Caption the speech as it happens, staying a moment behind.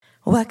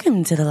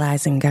Welcome to the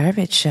Lies and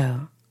Garbage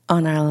Show.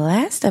 On our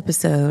last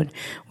episode,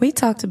 we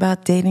talked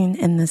about dating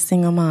and the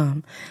single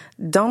mom.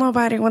 Don't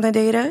nobody want to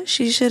date her?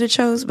 She should have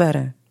chose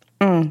better.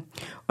 Or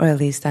at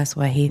least that's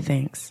what he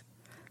thinks.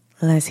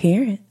 Let's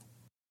hear it.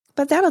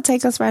 But that'll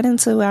take us right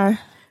into our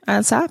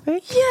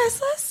topic.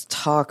 Yes, let's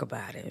talk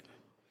about it.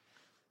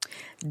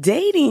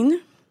 Dating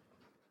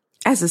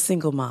as a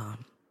single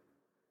mom.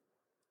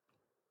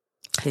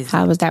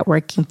 How was that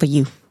working for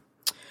you?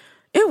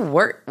 It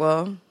worked.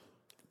 Well,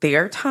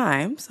 there are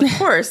times, of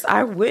course,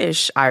 I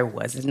wish I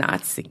was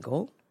not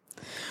single.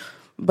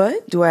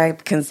 But do I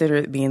consider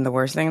it being the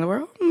worst thing in the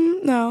world?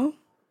 No.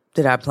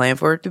 Did I plan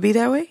for it to be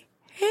that way?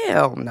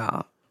 Hell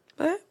no.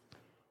 But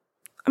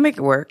I make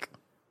it work.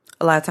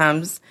 A lot of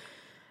times,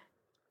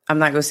 I'm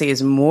not going to say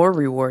it's more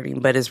rewarding,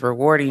 but it's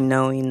rewarding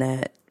knowing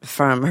that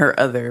from her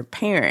other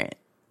parent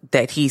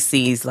that he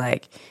sees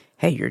like,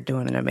 hey, you're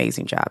doing an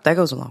amazing job. That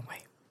goes a long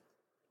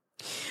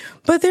way.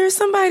 But there's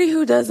somebody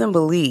who doesn't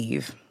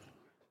believe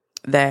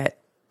that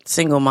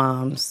single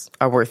moms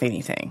are worth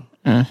anything.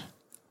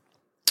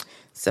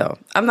 So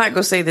I'm not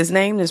going to say this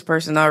name. This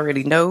person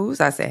already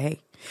knows. I said,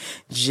 hey,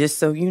 just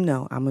so you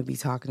know, I'm going to be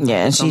talking about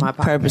and this on she my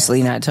podcast.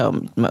 purposely not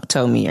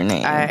told me your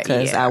name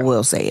because I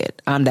will say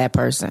it. I'm that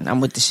person.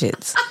 I'm with the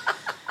shits.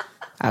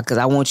 Because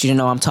I want you to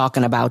know I'm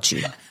talking about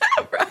you.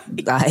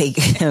 Right.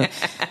 Like,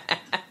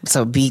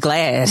 so be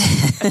glad.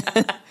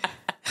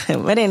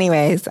 But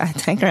anyways, I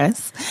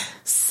digress.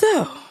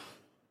 So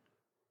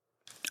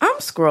I'm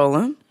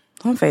scrolling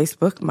on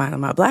Facebook, minding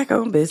my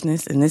Black-owned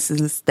business, and this is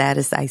the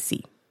status I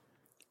see.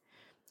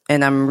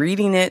 And I'm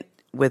reading it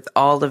with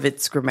all of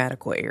its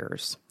grammatical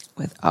errors.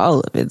 With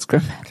all of its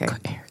grammatical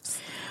errors.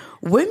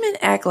 Women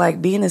act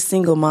like being a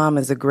single mom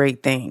is a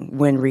great thing,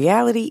 when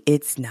reality,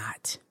 it's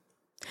not.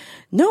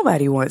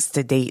 Nobody wants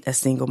to date a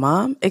single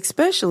mom,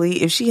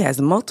 especially if she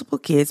has multiple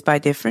kids by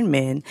different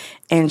men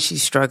and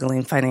she's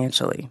struggling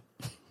financially.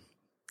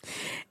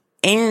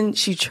 And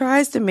she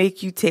tries to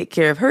make you take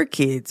care of her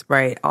kids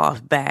right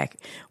off back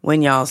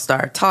when y'all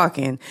start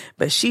talking,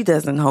 but she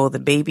doesn't hold the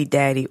baby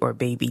daddy or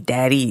baby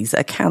daddies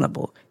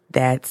accountable.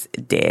 That's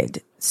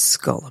dead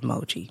skull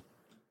emoji.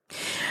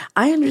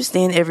 I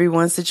understand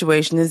everyone's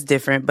situation is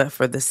different, but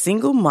for the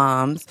single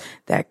moms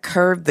that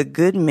curved the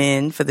good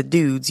men for the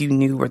dudes you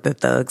knew were the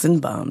thugs and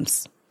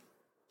bums.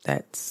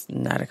 That's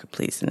not a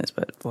complete sentence,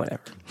 but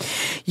whatever.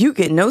 You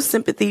get no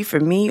sympathy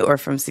from me or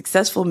from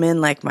successful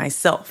men like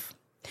myself.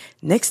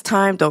 Next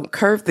time, don't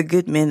curve the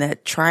good men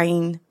that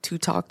trying to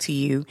talk to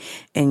you,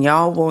 and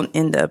y'all won't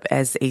end up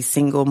as a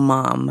single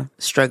mom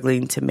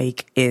struggling to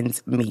make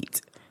ends meet.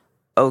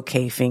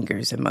 Okay,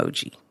 fingers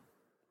emoji.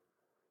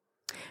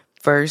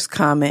 First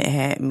comment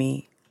had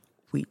me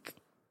weak.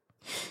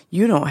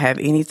 You don't have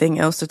anything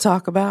else to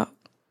talk about?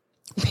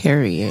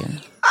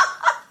 Period.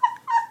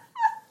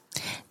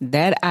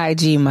 That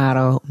IG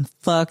model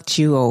fucked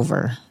you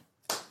over.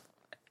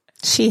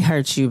 She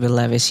hurt you,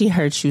 beloved. She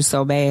hurt you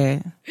so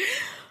bad.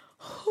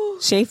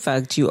 She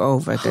fucked you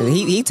over because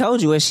he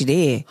told you what she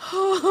did.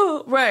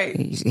 Right.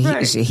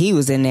 He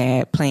was in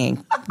there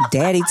playing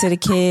daddy to the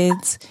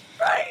kids.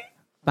 Right.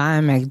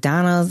 Buying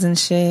McDonald's and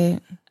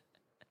shit.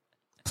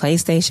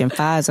 PlayStation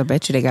 5s. I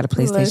bet you they got a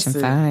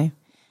PlayStation 5.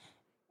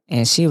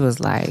 And she was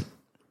like,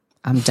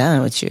 I'm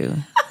done with you.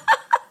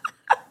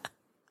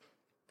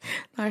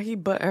 Now he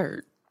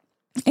butthurt.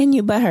 And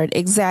you butthurt.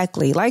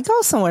 Exactly. Like,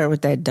 go somewhere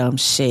with that dumb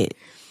shit.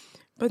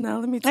 But now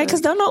let me tell you.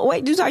 Because don't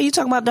you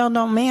talking about don't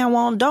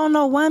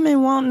no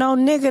woman want no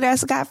nigga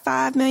that's got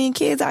 5 million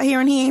kids out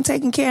here and he ain't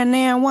taking care of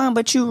nan one,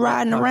 but you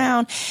riding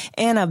around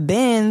in a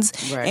Benz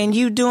and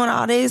you doing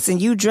all this and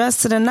you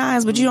dressed to the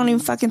nines, but you don't even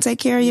fucking take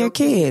care of your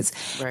kids.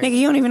 Right. Nigga,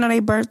 you don't even know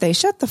their birthday.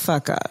 Shut the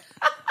fuck up.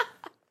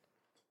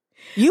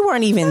 You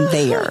weren't even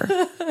there.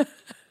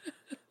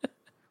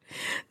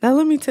 Now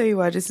let me tell you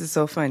why this is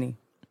so funny.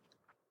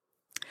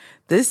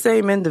 This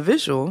same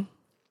individual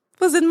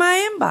was in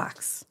my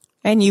inbox.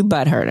 And you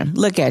butthurt him.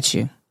 Look at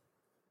you.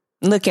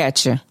 Look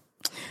at you.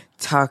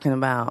 Talking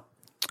about,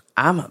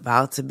 I'm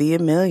about to be a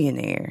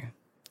millionaire.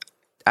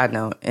 I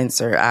know,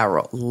 insert eye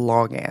roll,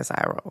 long ass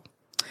eye roll.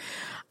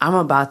 I'm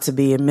about to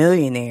be a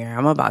millionaire.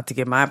 I'm about to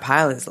get my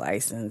pilot's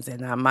license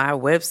and my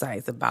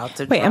website's about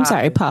to Wait, I'm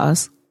sorry,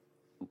 pause.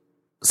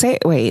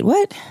 Wait,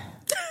 what?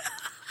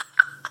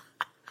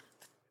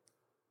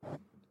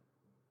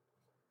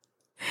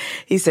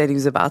 He said he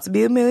was about to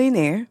be a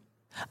millionaire.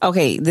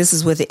 Okay, this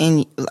is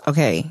within,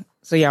 okay.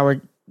 So y'all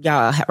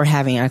were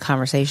having a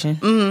conversation?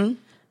 Mm-hmm.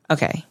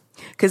 Okay.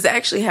 Because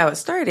actually how it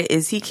started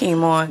is he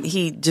came on,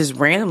 he just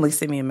randomly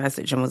sent me a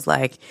message and was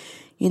like,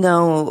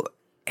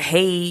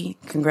 hey,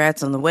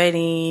 congrats on the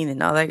wedding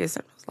and all that good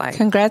stuff. I was like,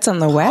 congrats on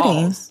the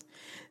wedding.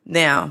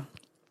 Now,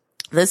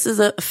 this is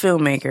a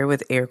filmmaker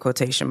with air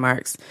quotation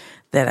marks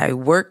that I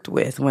worked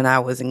with when I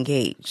was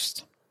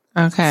engaged.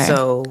 Okay.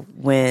 So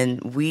when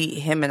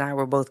him and I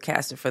were both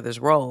casted for this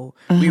role,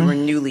 we were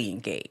newly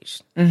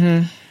engaged.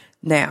 Mm-hmm.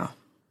 Now,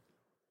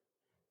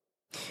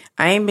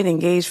 I ain't been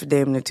engaged for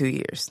damn near 2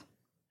 years.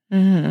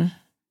 Mm-hmm.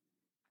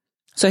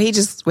 So he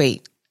just,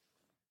 wait.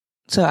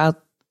 So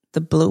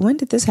the blue. When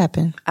did this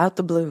happen? Out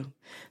the blue.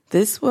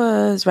 This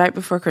was right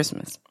before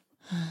Christmas.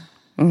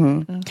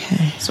 Mm-hmm.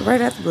 Okay. So right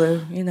out the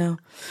blue, you know,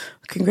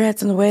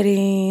 congrats on the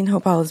wedding.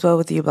 Hope all is well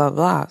with you, blah, blah,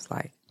 blah. I was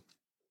like,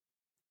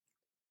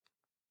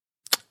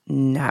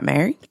 not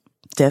married.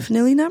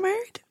 Definitely not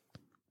married.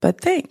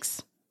 But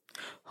thanks.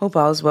 Hope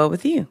all is well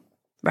with you.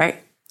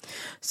 Right?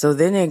 So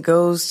then it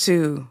goes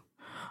to,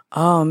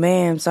 oh,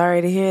 man, I'm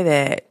sorry to hear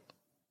that.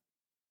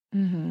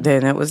 Mm-hmm.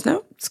 Then it was,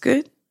 no, it's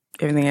good.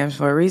 Everything happens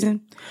for a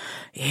reason.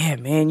 Yeah,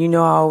 man, you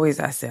know,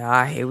 I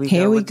said, here we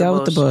go with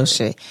the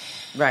bullshit.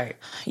 Right.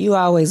 You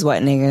always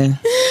what, nigga?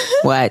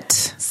 What?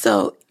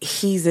 So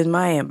he's in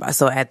my inbox.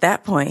 So at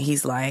that point,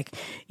 he's like,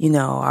 you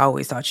know, I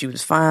always thought you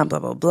was fine, blah,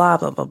 blah, blah,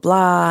 blah, blah,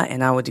 blah.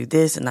 And I would do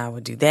this and I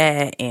would do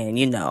that. And,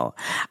 you know,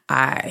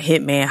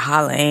 Hitman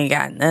Holla ain't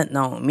got nothing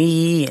on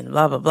me and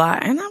blah, blah, blah.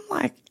 And I'm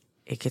like,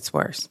 it gets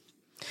worse.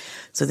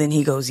 So then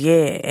he goes,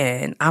 yeah,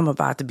 and I'm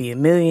about to be a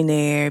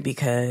millionaire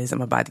because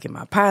I'm about to get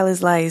my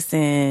pilot's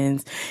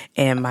license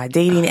and my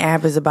dating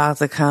app is about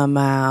to come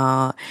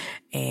out.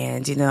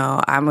 And, you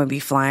know, I'm going to be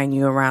flying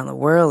you around the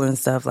world and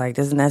stuff. Like,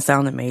 doesn't that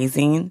sound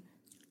amazing?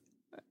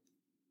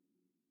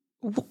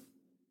 Oh,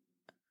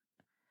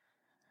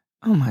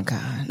 my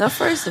God. Now,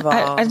 first of all,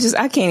 I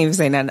can't even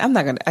say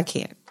nothing. I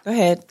can't. Go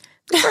ahead.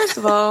 First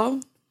of all,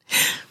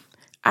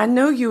 I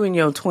know you in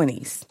your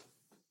 20s,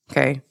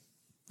 okay?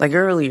 Like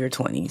earlier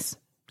 20s.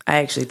 I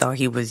actually thought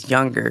he was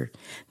younger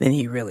than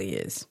he really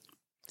is.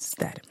 It's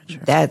that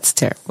immature. That's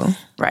terrible.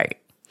 Right.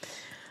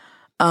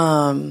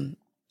 I'm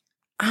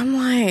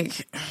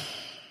like,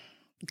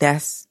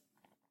 that's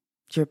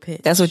your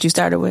pitch. That's what you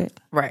started with?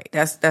 Right.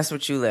 That's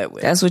what you led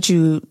with. That's what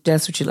you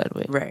led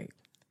with. Right.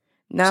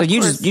 Now, so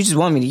you just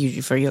want me to use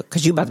you for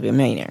because you about to be a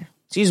millionaire.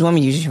 So you just want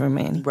me to use you for a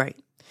man. Right.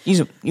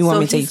 You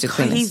want me to take you to the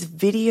cleaners. He's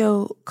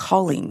video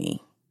calling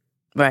me.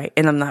 Right.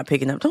 And I'm not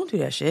picking up. Don't do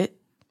that shit.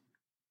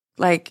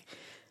 Like,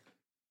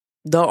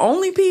 the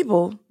only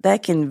people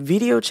that can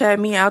video chat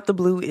me out the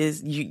blue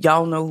is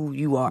y'all know who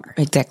you are.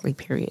 Exactly,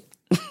 period.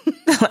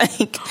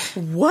 Like,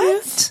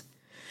 what?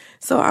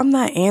 So I'm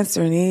not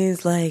answering.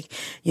 It's like,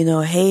 you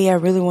know, hey, I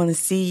really want to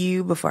see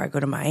you before I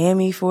go to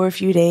Miami for a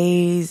few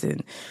days.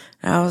 And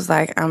I was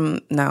like, I'm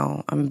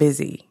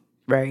busy,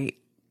 right?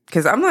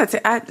 Because I'm not,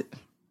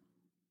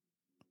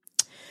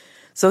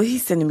 so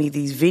he's sending me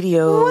these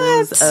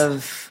videos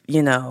of,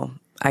 you know,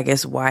 I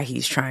guess why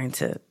he's trying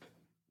to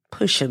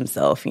push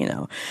himself, you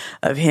know,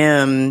 of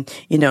him,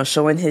 you know,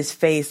 showing his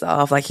face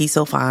off like he's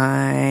so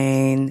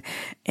fine,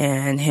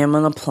 and him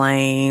on a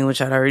plane,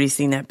 which I'd already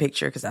seen that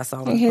picture because I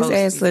saw him. His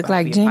ass looked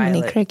like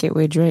Jiminy Cricket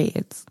with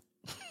dreads.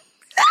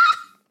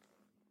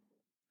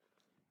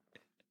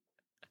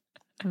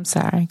 I'm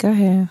sorry. Go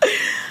ahead.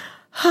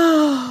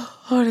 Oh,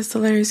 that's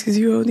hilarious because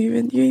you ain't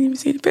even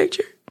see the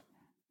picture.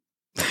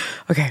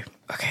 Okay,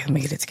 let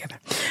me get it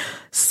together.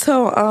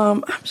 So,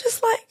 I'm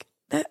just like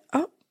that.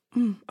 Oh,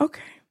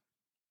 okay.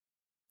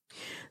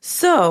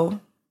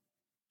 So,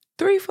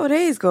 3-4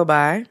 days go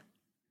by.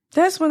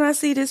 That's when I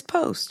see this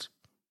post.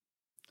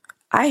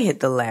 I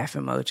hit the laugh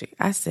emoji.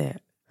 I said,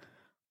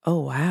 oh,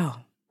 wow.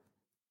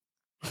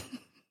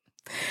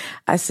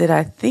 I said,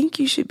 I think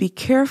you should be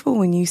careful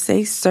when you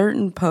say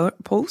certain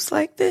posts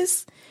like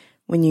this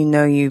when you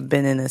know you've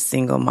been in a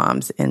single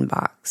mom's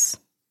inbox.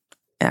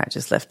 And I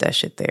just left that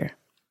shit there.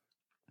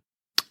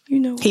 You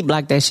know, he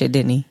blocked that shit,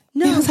 didn't he?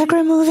 No. He was like,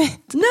 remove it.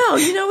 No,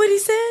 you know what he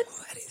said?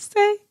 What did he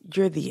say?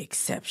 You're the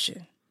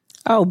exception.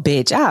 Oh,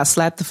 bitch, I'll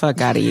slap the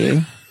fuck out of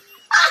you.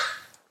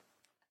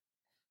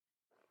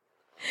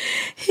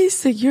 He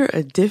said, you're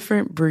a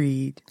different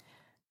breed.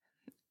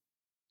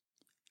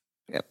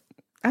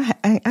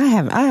 I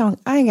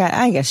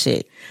ain't got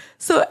shit.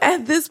 So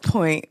at this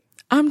point,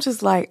 I'm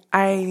just like,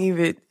 I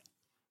ain't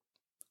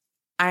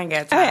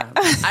got time.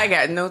 I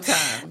got no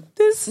time.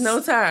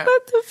 No time.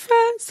 What the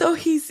fuck? So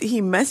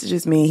he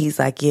messages me. He's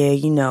like, yeah,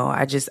 you know,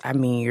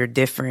 you're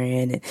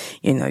different. And,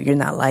 you know, you're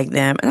not like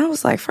them. And I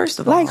was like, first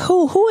of all. Like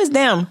who? Who is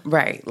them?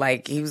 Right.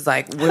 Like he was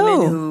like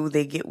women who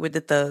they get with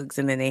the thugs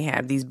and then they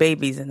have these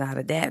babies and now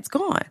the dad's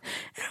gone.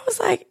 And I was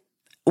like,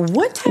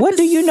 what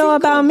do you know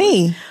about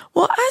me?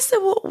 Well, I said,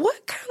 well,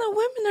 what kind of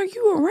women are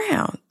you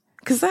around?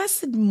 Because I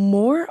said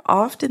more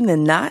often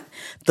than not,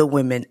 the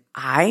women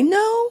I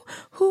know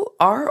who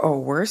are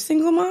or were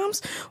single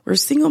moms were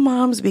single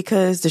moms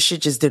because the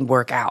shit just didn't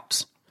work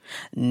out.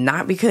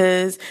 Not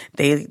because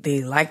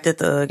they liked the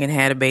thug and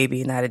had a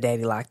baby and now the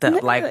daddy locked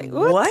up. Like,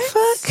 what?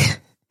 The fuck?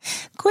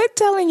 Quit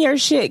telling your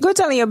shit. Quit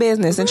telling your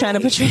business and trying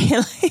to portray it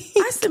like.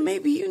 I said,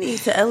 maybe you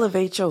need to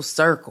elevate your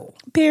circle.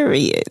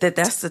 Period.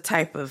 That's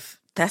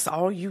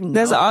all you know.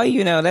 That's all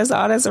you know. That's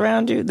all that's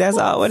around you. That's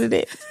all what it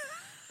is.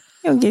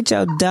 You get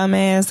your dumb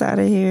ass out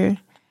of here.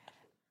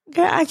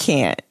 Girl, I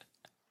can't.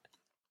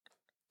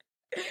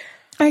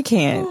 And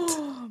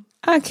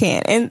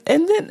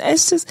then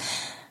it's just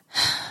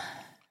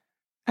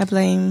I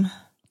blame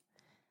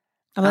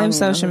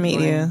social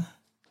media.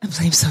 I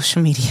blame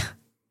social media.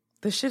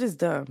 The shit is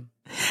dumb.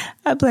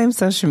 I blame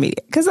social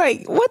media. Cause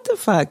like, what the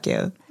fuck,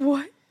 yo?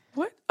 What?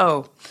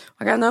 Oh,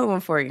 I got another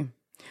one for you.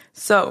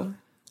 So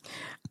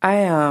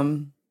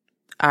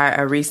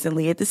I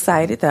recently had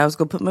decided that I was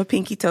going to put my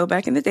pinky toe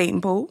back in the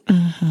dating pool.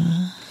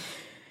 Mm-hmm.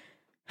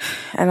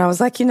 And I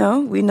was like, we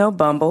know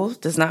Bumble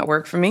does not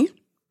work for me.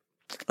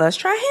 Let's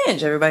try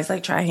Hinge. Everybody's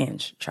like, try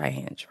Hinge,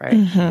 right?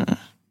 Mm-hmm.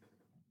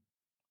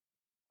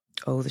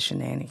 Oh, the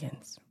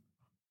shenanigans.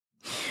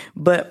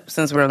 But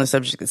since we're on the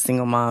subject of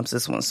single moms,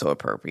 this one's so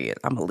appropriate.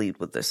 I'm going to lead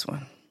with this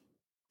one.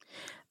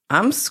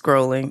 I'm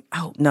scrolling.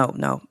 Oh,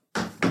 no.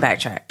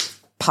 Backtrack.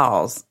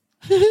 Pause.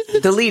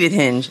 Deleted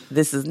Hinge.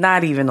 This is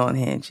not even on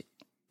Hinge.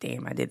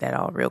 Damn, I did that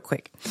all real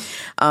quick.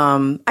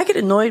 I get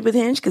annoyed with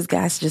Hinge because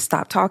guys just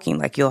stop talking.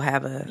 Like you'll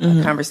have a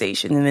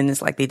conversation and then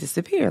it's like they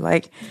disappear.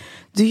 Like,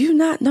 do you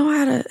not know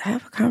how to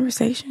have a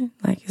conversation?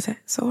 Like, is that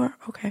so hard?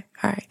 Okay.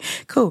 All right,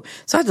 cool.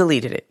 So I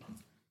deleted it.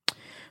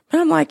 But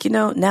I'm like,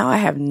 now I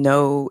have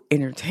no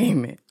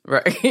entertainment,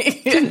 right?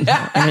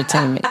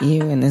 Entertainment.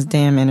 You and this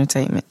damn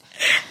entertainment.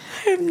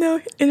 I have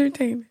no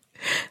entertainment.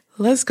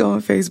 Let's go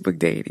on Facebook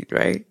dating,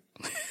 right?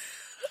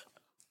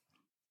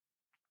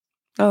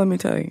 Oh, let me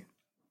tell you.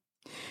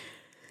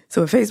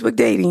 So with Facebook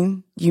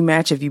dating, you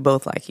match if you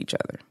both like each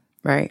other,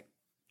 right?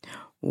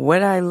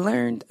 What I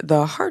learned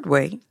the hard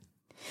way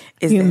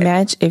is you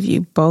match if you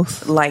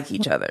both like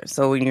each other.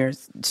 So when you're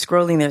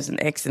scrolling, there's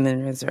an X and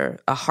then there's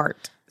a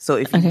heart. So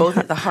if you both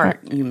hit the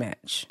heart, you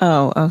match.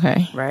 Oh,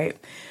 okay. Right?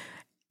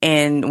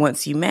 And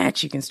once you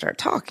match, you can start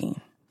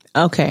talking.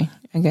 Okay,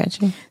 I got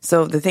you.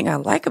 So the thing I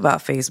like about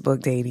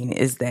Facebook dating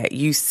is that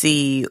you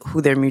see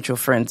who their mutual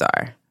friends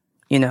are,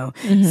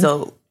 Mm-hmm.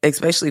 So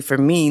especially for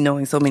me,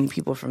 knowing so many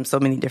people from so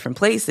many different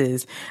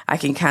places, I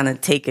can kind of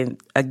take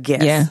a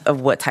guess of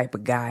what type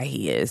of guy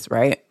he is,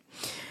 right?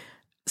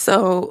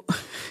 So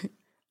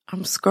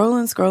I'm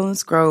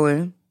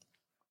scrolling.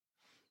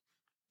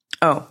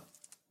 Oh,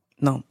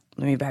 no,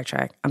 let me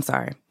backtrack. I'm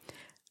sorry.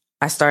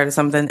 I started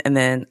something and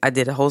then I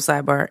did a whole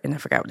sidebar and I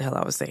forgot what the hell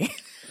I was saying.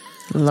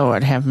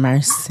 Lord have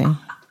mercy.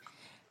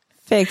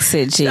 Fix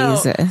it,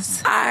 Jesus.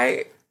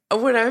 So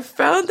when I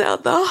found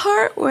out the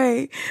hard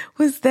way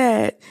was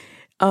that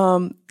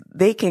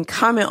they can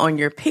comment on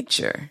your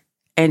picture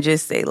and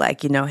just say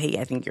like, hey,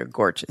 I think you're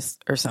gorgeous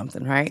or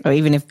something, right? Or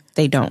even if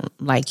they don't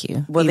like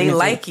you. Well, they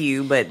like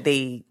you, but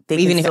they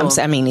even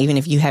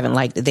if you haven't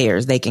liked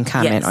theirs, they can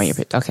comment on your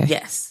picture. Okay.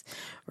 Yes.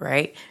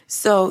 Right.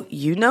 So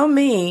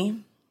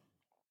me.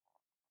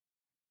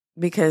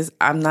 Because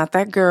I'm not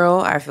that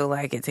girl. I feel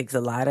like it takes a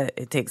lot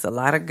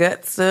of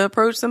guts to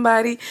approach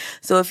somebody.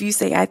 So if you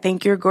say, I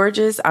think you're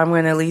gorgeous, I'm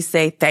going to at least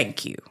say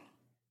thank you.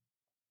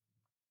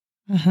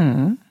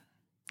 Mm-hmm.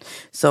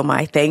 So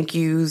my thank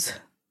yous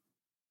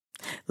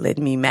led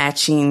me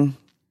matching.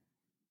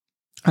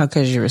 Oh,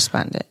 because you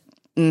responded.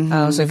 Mm-hmm.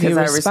 Oh, so if you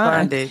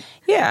responded.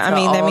 Yeah, I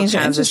mean, that means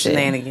you're interested.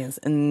 Shenanigans.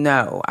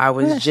 No, I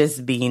was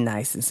just being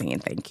nice and saying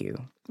thank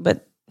you.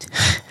 But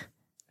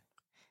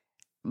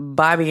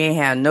Bobby ain't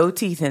had no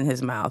teeth in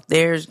his mouth.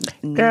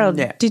 Girl,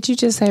 did you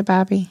just say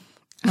Bobby?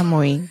 I'm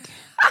weak.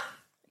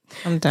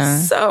 I'm done.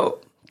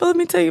 So, but let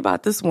me tell you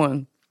about this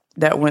one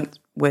that went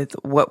with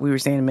what we were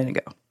saying a minute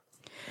ago.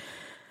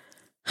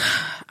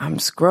 I'm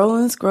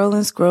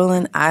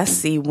scrolling. I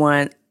see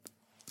one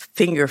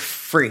finger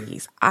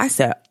freeze. I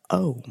said,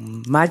 oh,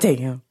 my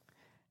damn.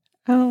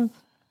 Oh.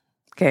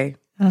 Okay.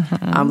 Mm-hmm.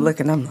 I'm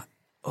looking. I'm like,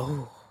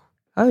 oh.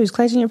 Oh, you was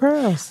clutching your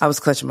pearls. I was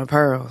clutching my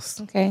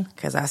pearls. Okay.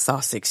 Because I saw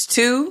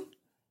 6'2".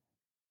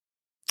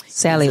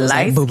 Sally was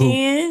light like, boo-boo.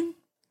 Skin.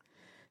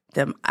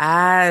 Them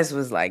eyes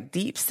was like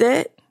deep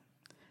set.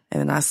 And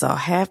then I saw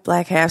half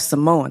black, half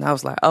Samoan. I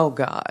was like, oh,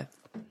 God.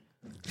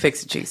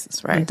 Fix it,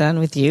 Jesus, right? I'm done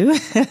with you.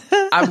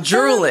 I'm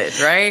drooling,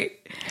 right?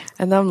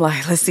 And I'm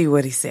like, let's see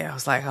what he said. I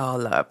was like, oh,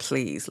 Lord,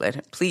 please let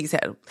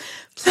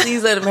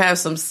him have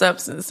some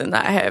substance and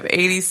not have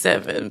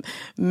 87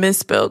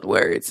 misspelled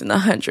words and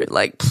 100.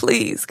 Like,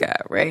 please,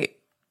 God, right?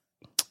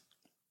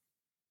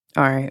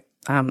 All right.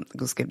 I'm going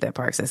to skip that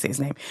part because I say his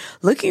name.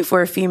 Looking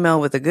for a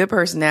female with a good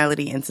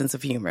personality and sense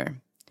of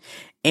humor.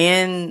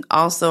 And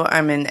also,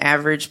 I'm an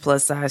average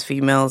plus size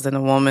females and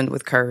a woman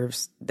with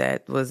curves.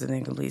 That was an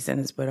incomplete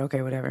sentence, but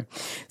okay, whatever.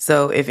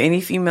 So if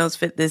any females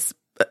fit this...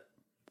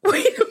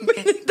 Wait a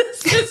minute,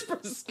 that's his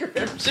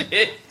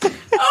prescription.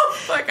 Oh,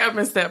 fuck, I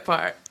missed that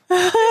part.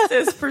 It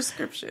says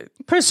prescription.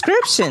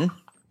 Prescription?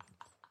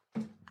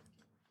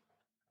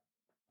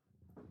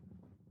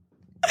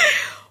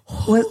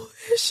 What?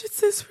 That shit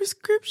says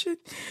prescription.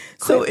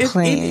 So if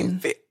any...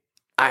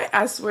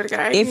 I swear to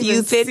God, if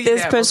you fit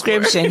this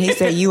prescription, he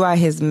said, you are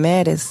his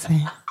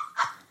medicine.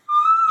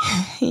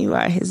 You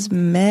are his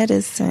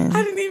medicine.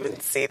 I didn't even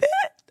see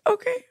that.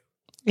 Okay.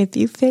 If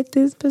you fit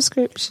this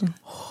prescription.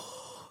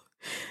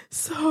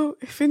 So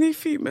if any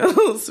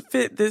females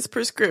fit this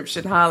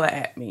prescription, holla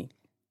at me.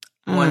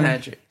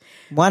 100.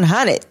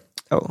 100.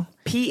 Oh.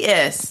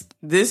 P.S.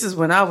 This is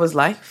when I was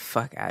like,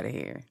 fuck out of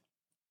here.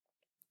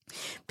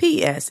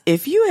 P.S.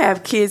 If you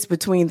have kids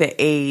between the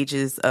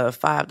ages of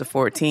 5 to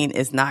 14,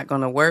 it's not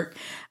going to work.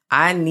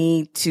 I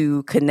need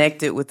to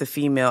connect it with the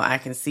female I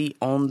can see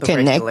on the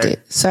regular. Connect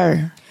it,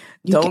 sir.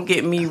 Don't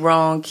get me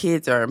wrong.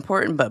 Kids are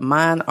important, but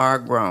mine are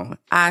grown.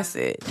 I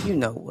said, you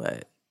know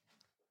what?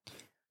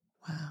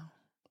 Wow.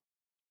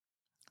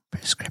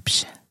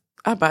 Prescription.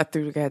 I about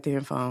threw the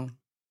goddamn phone.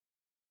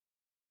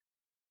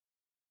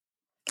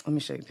 Let me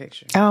show you a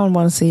picture. I don't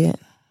want to see it.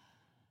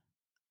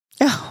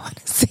 I don't want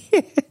to see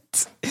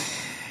it.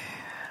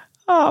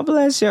 Oh,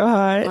 bless your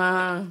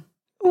heart.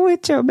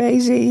 With your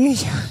Beijing.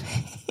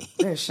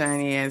 That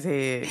shiny ass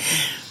head.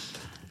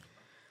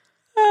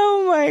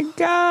 Oh my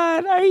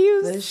God. Are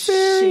you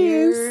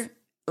serious?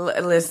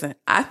 Listen,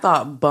 I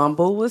thought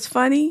Bumble was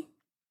funny.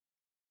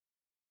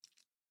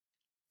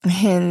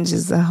 Hinge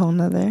is a whole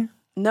nother.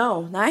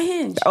 No, not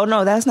Hinge. Oh,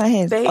 no, that's not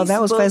Hinge. Oh,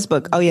 that was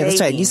Facebook. Oh, yeah, that's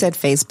right. You said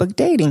Facebook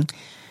dating.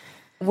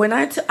 When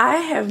I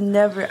have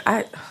never,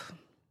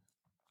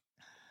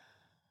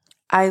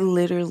 I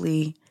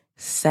literally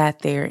sat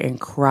there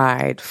and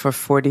cried for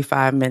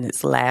 45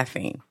 minutes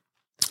laughing.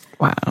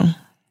 Wow.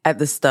 At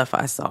the stuff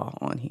I saw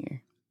on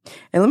here.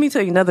 And let me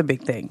tell you another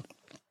big thing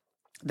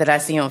that I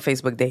see on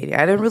Facebook dating.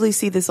 I didn't really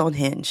see this on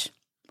Hinge,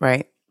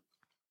 right?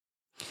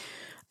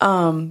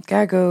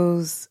 Guy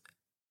goes,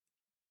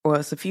 well,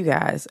 it's a few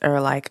guys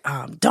are like,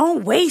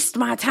 don't waste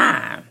my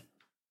time.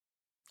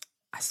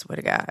 I swear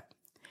to God.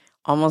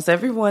 Almost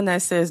everyone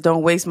that says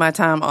don't waste my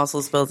time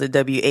also spells it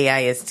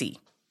WAIST.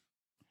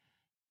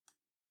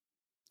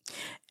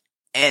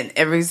 And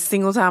every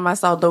single time I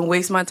saw don't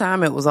waste my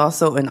time, it was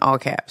also in all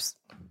caps.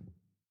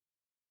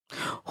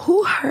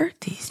 Who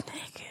hurt these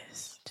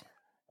niggas?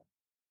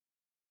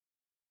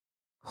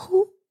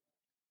 Who?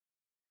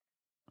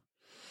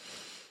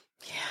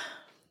 Yeah.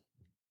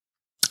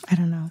 I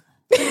don't know.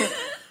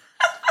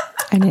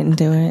 I didn't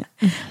do it.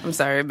 I'm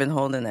sorry. I've been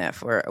holding that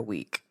for a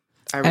week.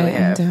 I really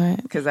have. Do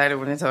it. Because I didn't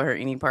want to tell her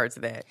any parts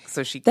of that.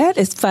 So she. That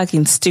is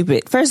fucking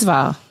stupid. First of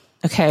all,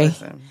 okay.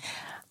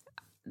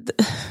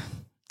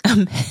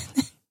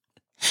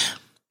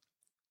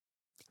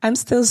 I'm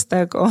still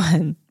stuck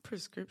on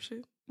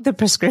prescription. The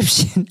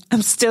prescription.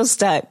 I'm still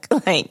stuck.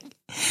 Like,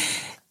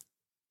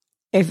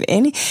 if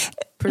any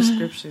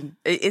prescription,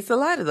 it's a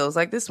lot of those.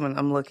 Like this one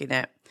I'm looking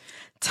at.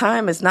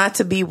 Time is not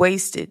to be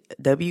wasted.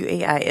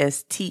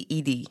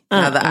 WAISTED.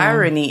 Now the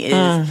irony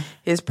is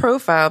his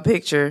profile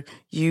picture.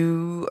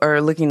 You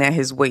are looking at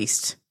his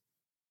waist.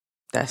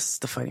 That's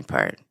the funny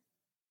part.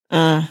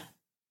 And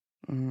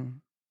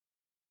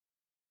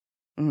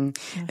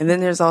then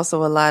there's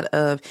also a lot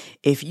of,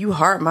 if you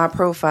heart my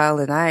profile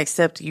and I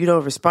accept you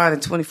don't respond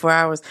in 24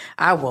 hours,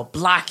 I will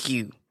block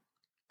you.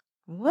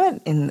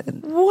 What in the...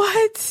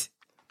 What?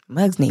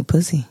 Mugs need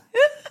pussy.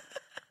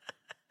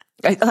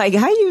 like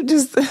how you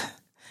just...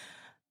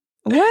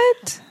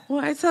 What?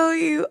 Well, I tell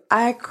you,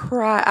 I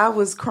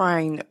was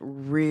crying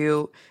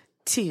real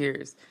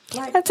tears.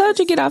 Like, I told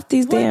you get off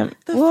these damn...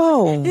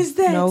 Whoa. Is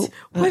that? Nope.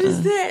 What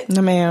is that?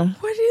 No, ma'am.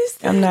 What is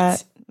that? I'm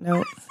not.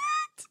 Nope.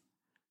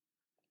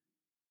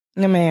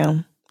 No,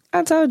 ma'am.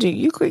 I told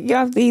you could get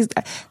off these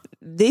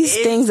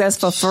things that's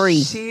for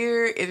free.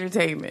 Sheer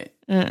entertainment.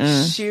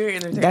 Sheer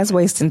entertainment. That's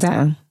wasting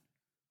time.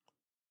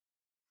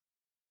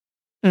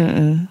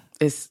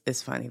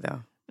 It's funny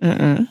though.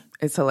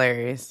 It's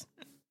hilarious.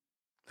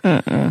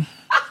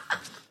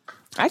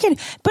 I can,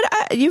 but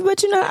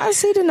I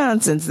see the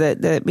nonsense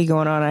that be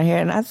going on out here,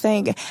 and I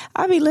think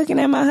I be looking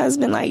at my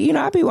husband like,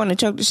 I be wanting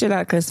to choke the shit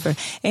out of Christopher,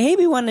 and he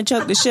be wanting to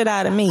choke the shit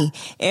out of me,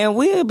 and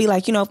we'll be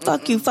like,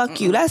 fuck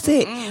you, that's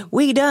it,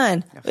 we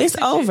done, it's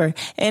over,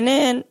 and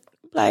then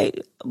like,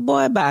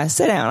 boy, bye,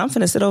 sit down, I'm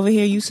finna sit over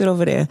here, you sit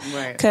over there,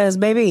 right? Cause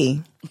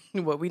baby,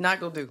 what we not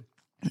gonna do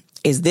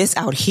is this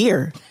out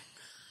here.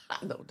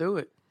 Don't do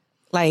it.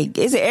 Like,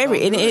 is it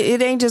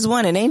it ain't just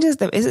one. It ain't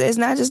just it's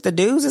not just the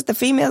dudes, it's the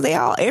females.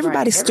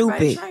 Everybody's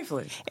stupid.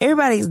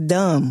 Everybody's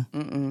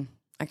dumb.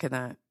 I could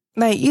not.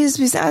 Like, I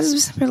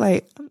just be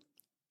like,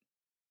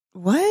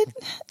 what?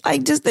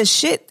 Like, just the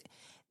shit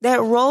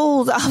that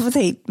rolls off of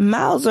their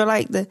mouths, or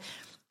like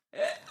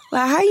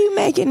how you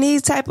making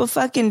these type of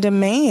fucking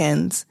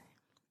demands?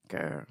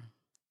 Girl.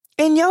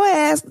 And your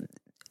ass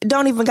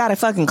don't even got a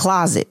fucking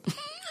closet.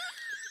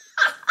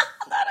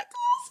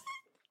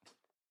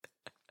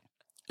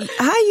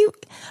 How you,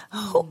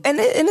 and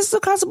it's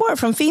across the board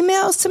from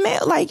females to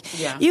male. Like,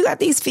 you got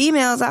these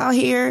females out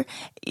here,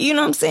 you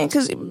know what I'm saying?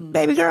 Because,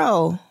 baby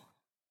girl,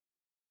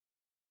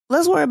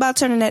 let's worry about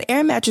turning that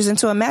air mattress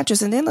into a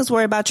mattress, and then let's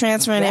worry about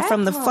transferring it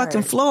from the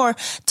fucking floor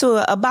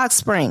to a box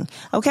spring,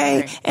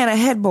 okay? Right. And a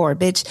headboard,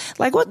 bitch.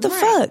 Like, what the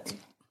fuck?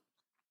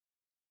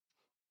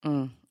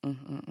 I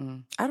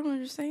don't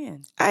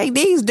understand. Like,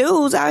 these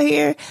dudes out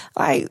here,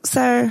 like,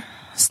 sir,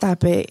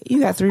 stop it. You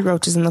got 3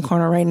 roaches in the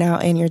corner right now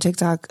in your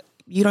TikTok.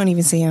 You don't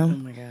even see them. Oh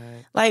my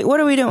God. Like,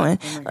 what are we doing?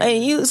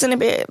 Like, you sitting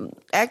there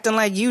acting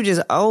like you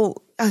just,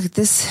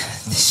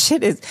 this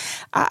shit is,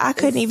 I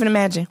couldn't even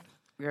imagine.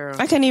 Girl.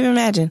 I couldn't even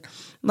imagine.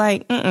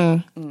 Like,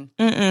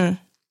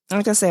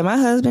 Like I said, my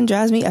husband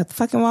drives me up the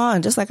fucking wall,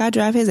 and just like I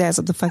drive his ass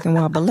up the fucking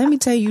wall. But let me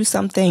tell you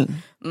something.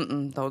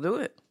 Don't do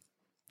it.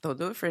 Don't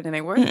do it, friend. It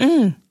ain't worth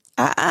it.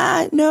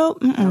 No.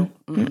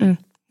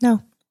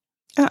 No.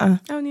 I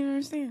don't even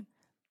understand.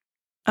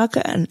 I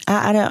couldn't.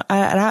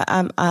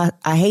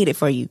 I hate it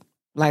for you.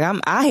 Like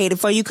I hate it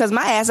for you because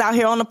my ass out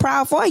here on the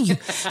prowl for you.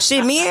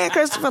 Shit, me and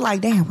Christopher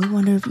like, damn, we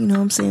wonder if, you know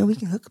what I'm saying, we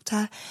can hook up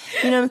tie.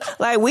 You know,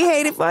 like we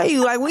hate it for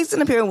you. Like we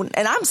sitting up here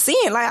and I'm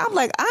seeing, like, I'm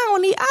like, I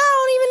don't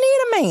even need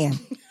a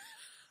man.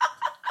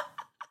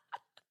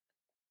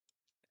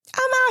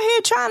 I'm out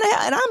here trying to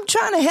help, and I'm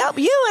trying to help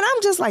you, and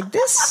I'm just like,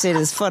 this shit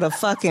is for the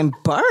fucking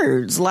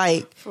birds.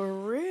 Like, for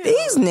real,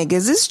 these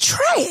niggas is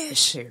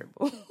trash.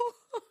 Terrible.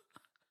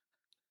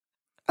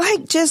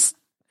 Like, just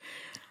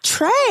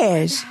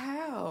trash.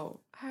 How?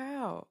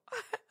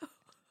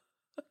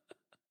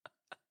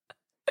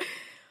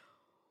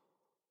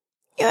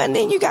 Yeah, and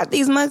then you got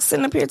these mugs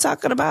sitting up here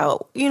talking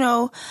about, you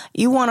know,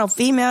 you want a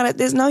female that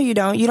this. No, you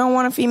don't. You don't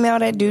want a female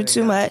that do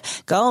too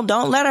much. Don't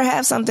let her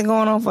have something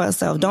going on for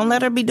herself. Don't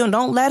let her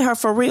don't let her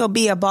for real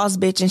be a boss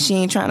bitch and she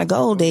ain't trying to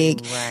gold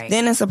dig. Right.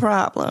 Then it's a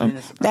problem.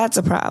 That's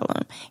a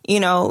problem. You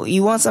know,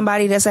 you want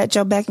somebody that's at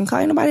your beck and call.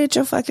 Ain't nobody at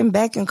your fucking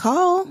beck and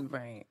call.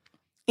 Right.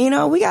 You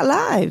know, we got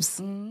lives.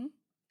 Mm-hmm.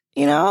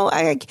 You know,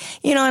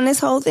 and this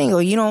whole thing,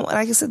 or you don't,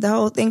 like I said, the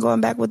whole thing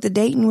going back with the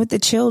dating with the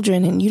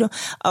children, and you don't,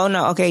 oh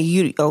no, okay,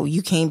 you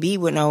can't be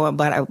with no one,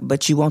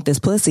 but you want this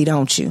pussy,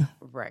 don't you?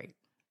 Right.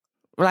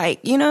 Like,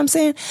 you know what I'm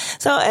saying?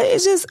 So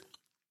it's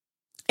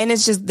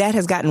just that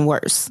has gotten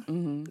worse.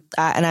 Mm-hmm.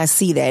 And I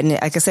see that. And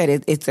like I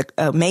said, it's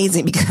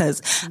amazing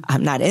because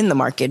I'm not in the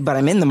market, but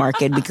I'm in the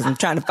market because I'm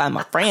trying to find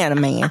my friend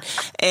a man.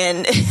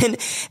 And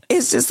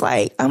it's just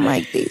like, I'm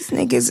like, these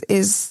niggas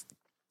is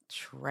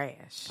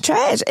trash.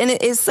 And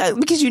it sucks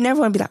because you never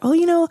want to be like, oh,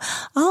 you know,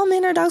 all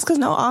men are dogs, because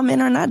no, all men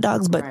are not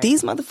dogs. But right.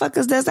 These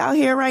motherfuckers that's out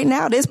here right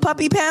now, this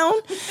puppy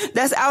pound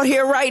that's out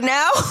here right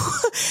now,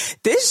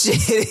 this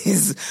shit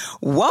is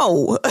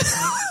whoa.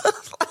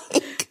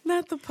 Like,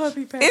 not the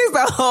puppy pound. It's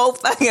the whole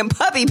fucking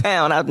puppy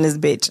pound out in this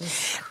bitch.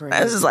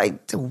 I was just like,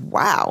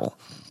 wow.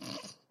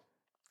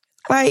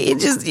 Like, it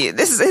just,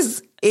 this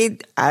is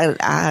it.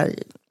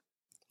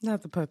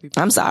 Not the puppy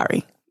pound. I'm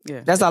sorry.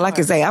 Yeah, that's all I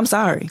can say. I'm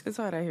sorry. It's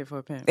hard out here for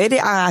a pimp.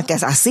 I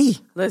guess I see.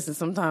 Listen,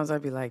 sometimes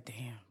I'd be like,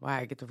 damn, why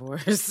I get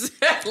divorced?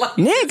 Like,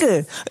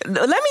 nigga,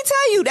 let me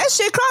tell you, that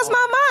shit crossed my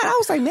mind. I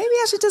was like, maybe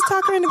I should just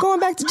talk her into going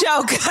back to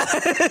Joe.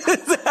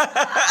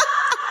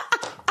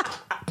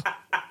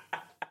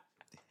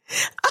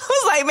 I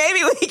was like,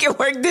 maybe we can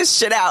work this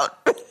shit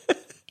out.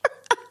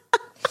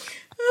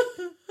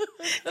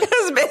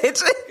 Because,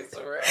 bitch,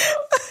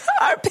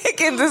 our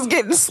pickings is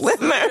getting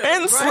slimmer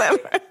and slimmer.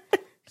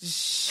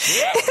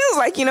 Shit. It was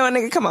like, you know what,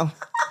 nigga, come on.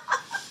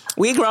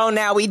 We grown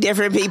now. We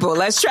different people.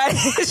 Let's try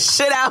this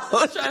shit out.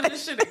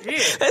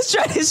 Let's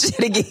try this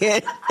shit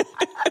again.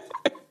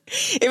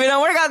 If it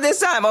don't work out this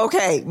time,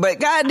 okay. But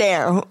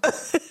goddamn.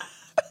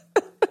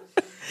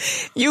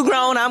 You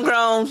grown, I'm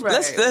grown. Right.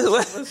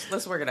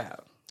 Let's work it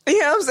out. You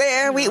know what I'm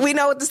saying? We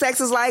know what the sex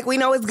is like. We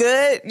know it's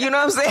good. You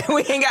know what I'm saying?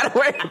 We ain't got to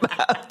worry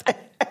about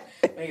that.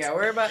 We got to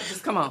worry about it.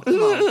 Just come on.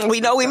 We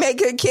know we make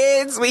good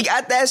kids. We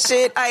got that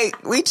shit.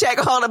 Like, we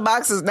check all the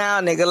boxes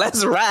now, nigga.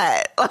 Let's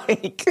ride.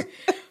 Like,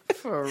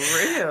 for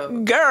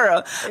real.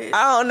 Girl,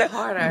 I don't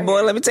know.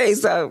 Boy, let me tell you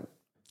something.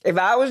 If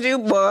I was you,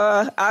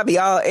 boy, I'd be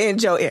all in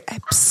your ear. Hey,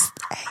 psst,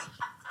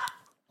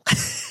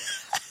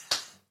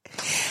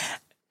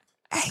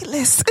 hey,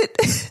 listen.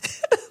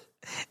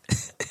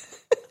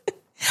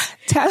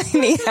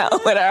 Telling me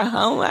help with our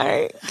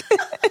homework.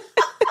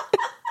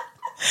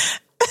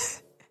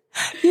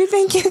 You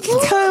think you can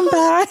come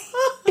by?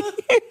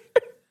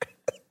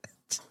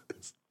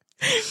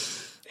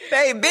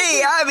 Baby,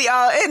 I be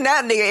all in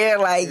that nigga ear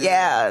like,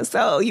 yeah.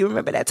 So you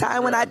remember that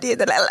time when I did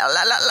the la la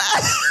la la la.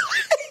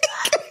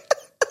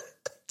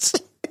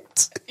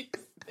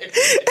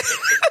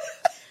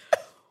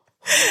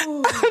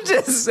 I'm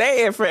just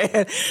saying, friend.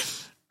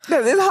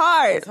 Because it's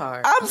hard. It's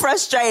hard. I'm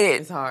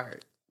frustrated. It's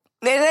hard.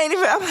 It ain't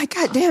even, I'm like,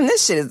 God damn,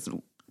 this shit is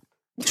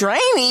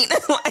draining.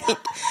 Like,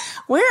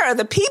 where are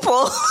the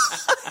people?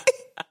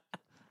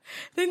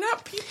 They're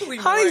not people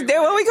anymore. They're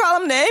what we call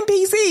them, the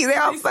NPCs.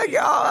 They're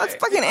all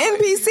fucking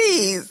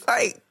NPCs.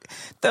 Like,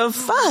 the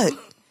fuck?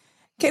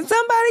 Can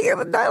somebody,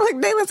 like,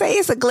 they would say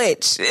it's a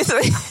glitch.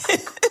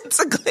 It's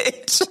a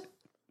glitch.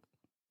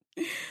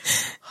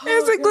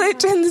 There's a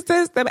glitch in the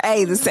system.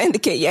 Hey, the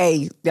syndicate,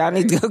 hey, y'all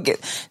need to go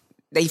get,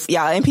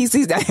 y'all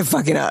NPCs down here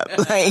fucking up.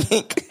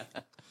 Like,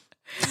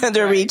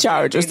 under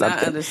recharge or something.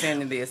 Not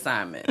understanding the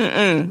assignment.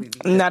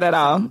 Not at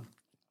all.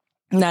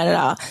 Not at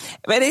all.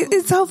 But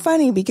it's so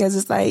funny because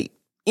it's like,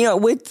 you know,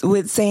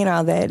 with saying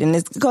all that, and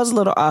it goes a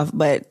little off,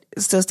 but it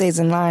still stays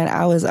in line.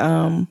 I was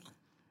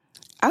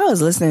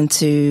listening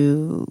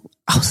to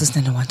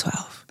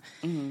 112.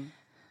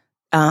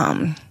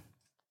 Mm-hmm.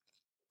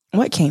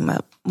 What came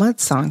up? What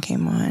song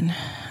came on?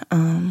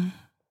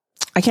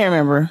 I can't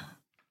remember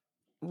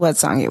what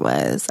song it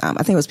was. I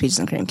think it was Peaches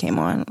and Cream came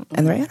on. Mm-hmm.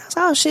 And I was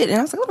like, oh shit. And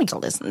I was like, let me go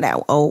listen to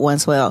that old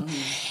 112.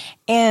 Mm-hmm.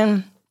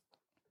 And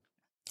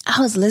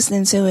I was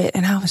listening to it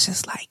and I was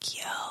just like,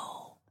 yo,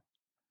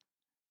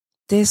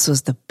 this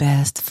was the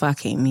best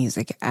fucking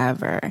music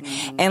ever.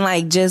 Mm-hmm. And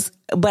like,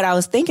 but I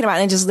was thinking about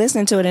it and just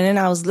listening to it. And then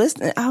I was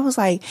listening, I was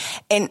like,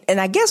 and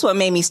I guess what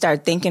made me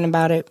start thinking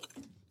about it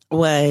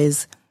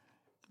was,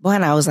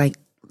 one, I was like,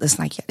 it's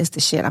like, yeah, it's the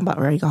shit. I'm about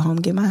ready to go home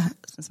and get my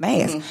some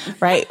ass.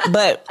 Right.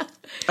 But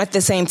at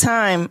the same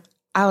time,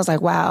 I was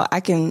like, wow, I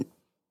can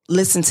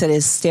listen to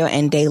this still,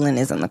 and Dalen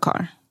is in the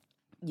car.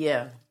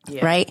 Yeah.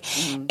 Right.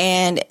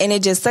 And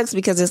it just sucks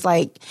because it's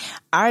like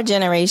our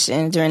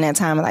generation during that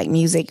time of like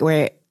music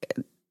where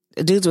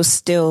dudes were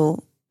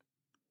still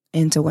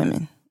into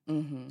women.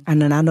 I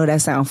know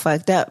that sounds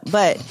fucked up,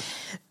 but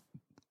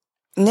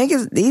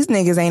these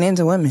niggas ain't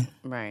into women.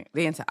 Right.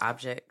 They into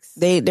objects.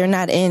 They're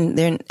not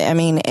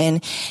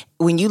and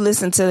when you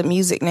listen to the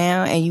music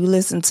now and you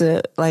listen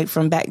to like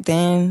from back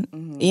then,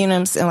 you know what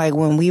I'm saying? Like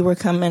when we were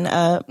coming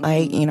up,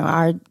 like, you know,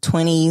 our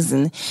 20s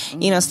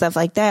and, you know, stuff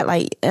like that.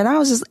 Like, and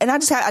I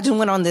just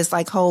went on this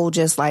like whole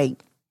just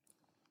like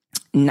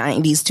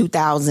 90s,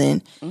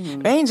 2000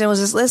 range and was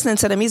just listening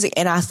to the music.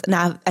 And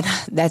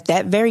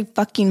that very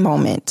fucking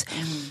moment,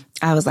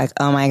 I was like,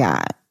 oh my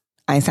God,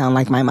 I sound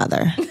like my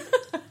mother.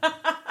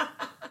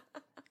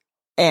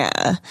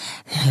 Yeah.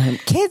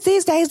 Kids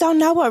these days don't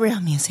know what real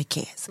music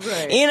is.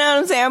 Right. You know what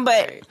I'm saying?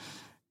 But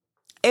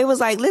it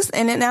was like, listen,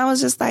 and then I was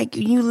just like,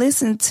 you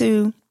listen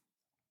to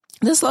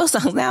the slow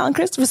songs now, and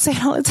Christopher say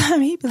it all the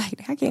time. He'd be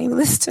like, I can't even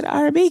listen to the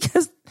R&B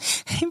because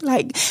he'd be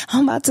like,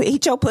 I'm about to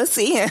eat your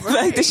pussy and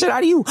like the shit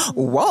out of you.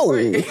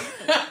 Whoa.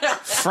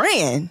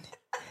 Friend.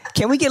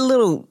 Can we get a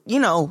little, you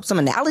know, some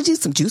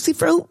analogies, some juicy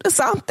fruit or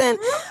something?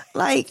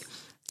 Like,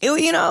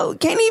 you know,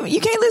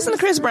 you can't listen to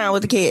Chris Brown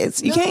with the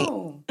kids. You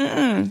can't.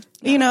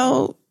 You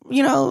know,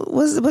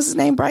 what's his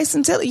name?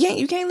 Bryson Tiller.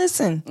 You can't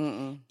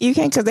listen. You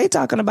can't, because they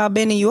talking about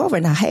bending you over.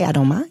 Now, hey, I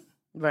don't mind.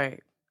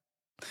 Right.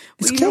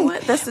 Well, you know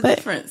what? That's the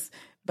difference.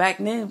 Back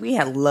then, we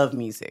had love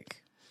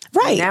music.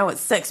 Right. Now it's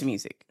sex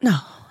music. No,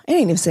 it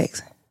ain't even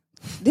sex.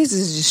 This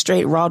is just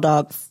straight raw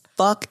dog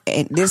fuck,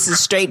 and this is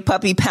straight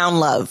puppy pound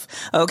love.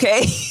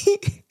 Okay?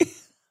 It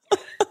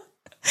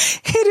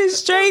is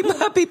straight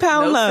puppy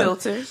pound love. No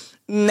filter.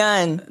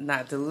 None.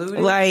 Not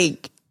diluted.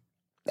 Like,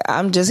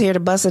 I'm just here to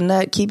bust a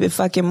nut, keep it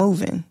fucking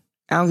moving.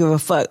 I don't give a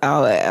fuck.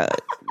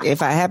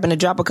 If I happen to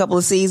drop a couple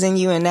of C's in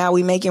you and now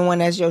we making one,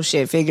 that's your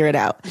shit. Figure it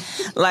out.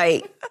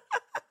 Like,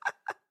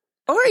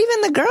 or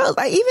even the girls,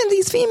 like even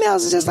these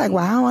females are just like,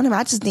 well, I don't want him.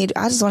 I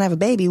just want to have a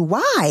baby.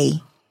 Why?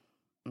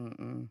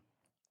 I'm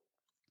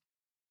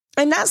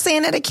not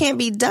saying that it can't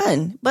be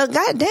done, but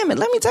God damn it,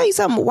 let me tell you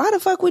something. Why the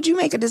fuck would you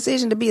make a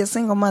decision to be a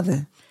single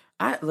mother?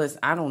 I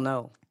don't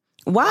know.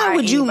 Why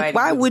would you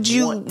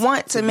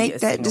want to make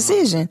that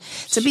decision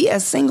to be a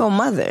single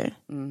mother?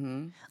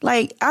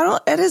 Like,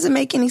 that doesn't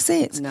make any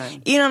sense.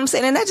 None. You know what I'm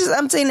saying? And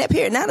I'm saying that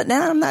period.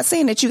 Now I'm not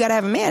saying that you got to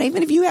have a man,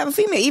 even if you have a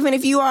female, even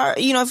if you are,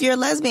 you know, if you're a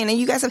lesbian and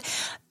you guys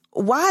have,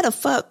 why the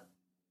fuck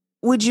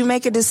would you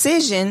make a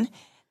decision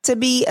to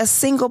be a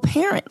single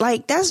parent?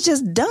 Like, that's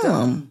just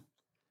dumb.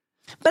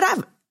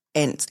 But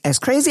and as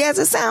crazy as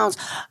it sounds,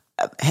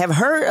 have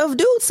heard of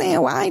dudes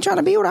saying, well, I ain't trying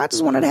to be with her. I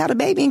just wanted to have a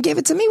baby and give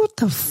it to me. What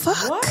the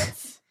fuck?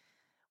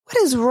 What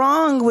is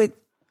wrong with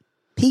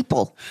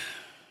people?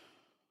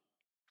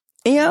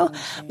 You know?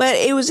 But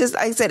it was just,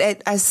 like I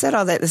said, I said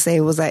all that to say,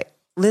 it was like,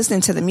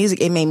 listening to the music,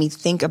 it made me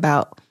think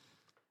about,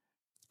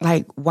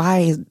 like,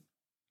 why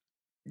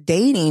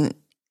dating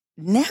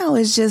now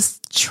is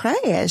just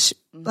trash.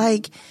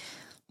 Like,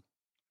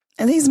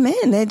 and these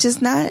men, they're just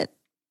not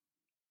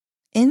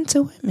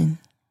into women.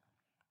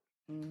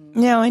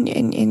 You know,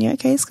 in your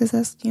case, because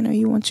that's, you know,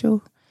 you want your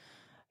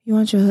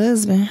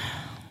husband.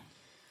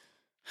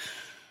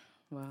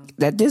 Wow.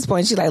 At this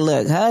point, she's like,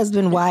 look,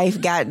 husband,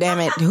 wife, goddamn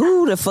it,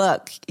 who the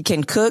fuck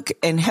can cook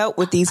and help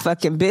with these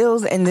fucking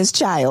bills and this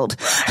child?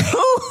 Who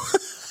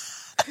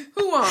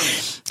want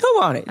it? Who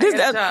want it? I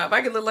got a job.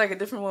 I can look like a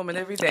different woman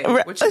every day.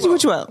 What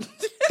you want?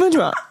 What you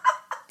want?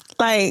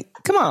 Like,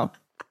 come on.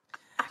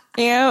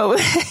 You know?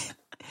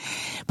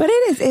 But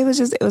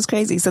it was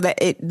crazy. So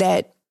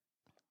that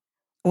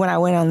when I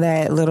went on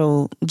that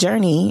little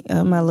journey,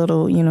 my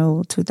little, you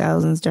know,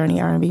 2000s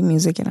journey R&B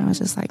music, and I was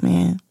just like,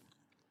 man,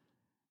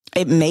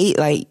 it made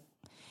like,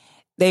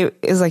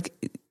 it was like,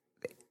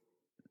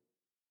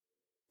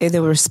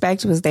 the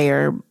respect was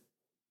there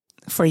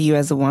for you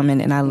as a woman,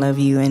 and I love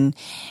you, and,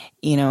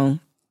 you know,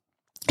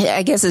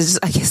 I guess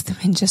the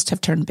men just have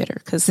turned bitter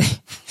because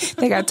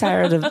they got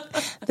tired of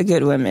the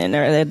good women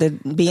or the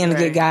being a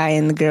good guy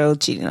and the girl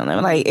cheating on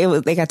them. Like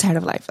they got tired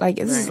of life. Like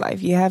this is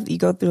life. You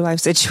go through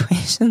life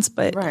situations,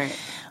 but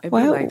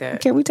well, like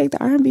that. Can we take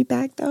the R&B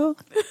back though?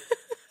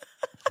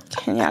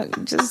 Can y'all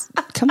just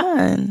come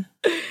on?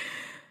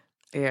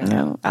 Yeah, you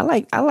know, I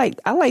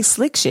like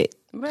slick shit.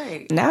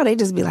 Right now they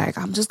just be like,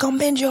 I'm just gonna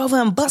bend you over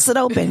and bust it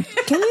open.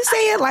 Can you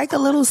say it like a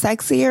little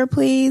sexier,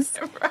 please?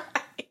 Right.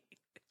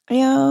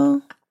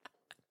 Yo.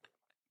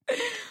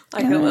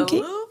 Like a little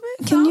bit.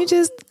 Can you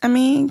just, can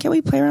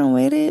we play around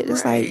with it?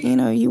 It's like, you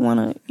know, you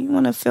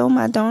wanna fill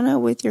my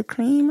donut with your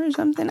cream or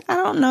something? I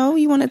don't know.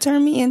 You wanna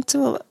turn me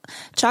into a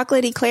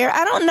chocolate eclair?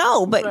 I don't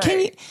know, but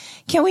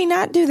can we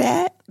not do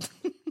that?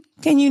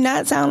 Can you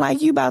not sound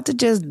like you about to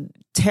just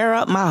tear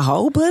up my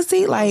whole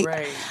pussy? Like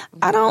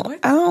I don't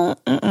want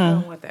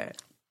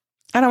that.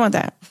 I don't want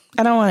that.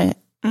 I don't want it.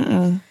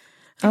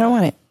 I don't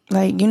want it.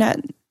 Like, you're not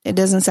it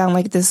doesn't sound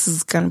like this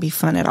is going to be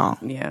fun at all.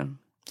 Yeah.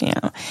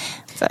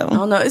 So I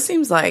don't know. It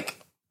seems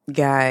like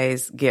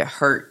guys get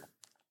hurt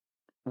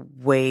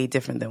way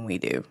different than we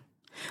do.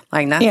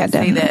 Like, not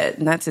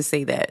to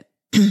say that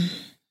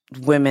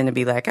women to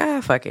be like,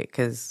 fuck it,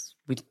 because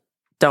we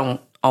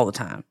don't all the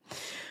time.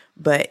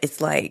 But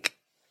it's like,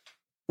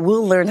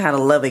 we'll learn how to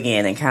love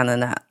again and kind of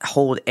not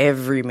hold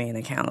every man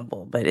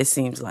accountable. But it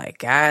seems like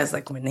guys,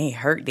 like, when they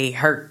hurt, they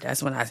hurt.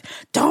 That's when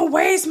don't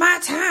waste my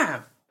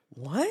time.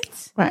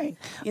 What? Right.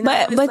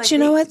 But like, you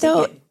know what,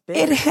 though?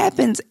 It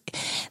happens.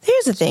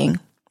 Here's the thing.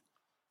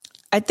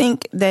 I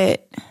think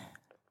that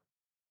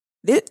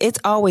it's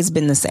always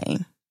been the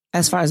same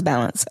as far as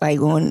balance. Like,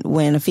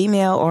 when a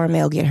female or a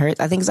male get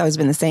hurt, I think it's always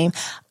been the same.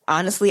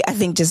 Honestly, I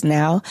think just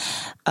now,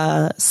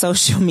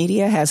 social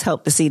media has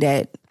helped to see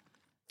that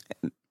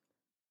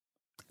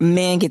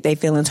men get their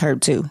feelings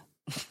hurt too.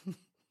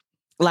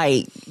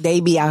 Like, they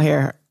be out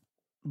here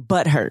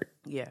butt hurt.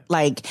 Yeah.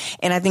 Like,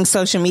 and I think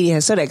social media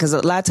has showed that, because a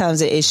lot of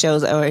times it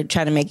shows, or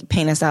try to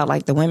paint us out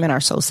like the women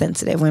are so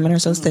sensitive. Women are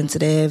so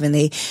sensitive, and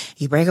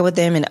you break up with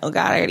them, and, oh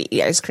God, I gotta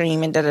eat ice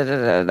cream, and da da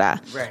da da da.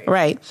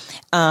 Right.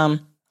 I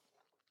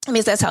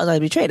mean, that's how I was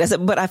betrayed.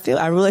 But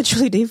I really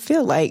truly do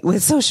feel like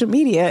with social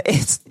media,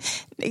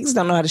 niggas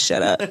don't know how to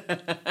shut up.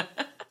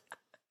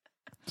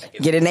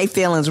 Get in their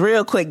feelings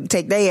real quick,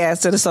 take their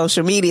ass to the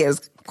social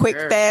medias quick,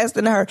 fast,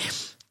 and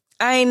hurt.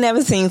 I ain't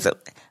never seen so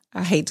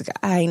many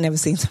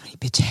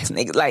bitch ass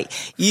niggas. Like,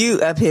 you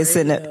up here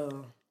sitting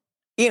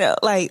up,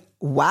 like,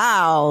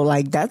 wow,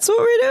 like, that's what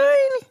we're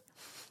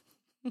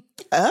doing?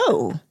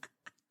 Oh.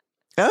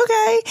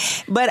 Okay.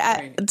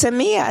 But to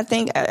me, I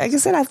think, like I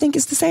said, I think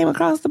it's the same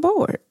across the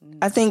board.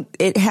 I think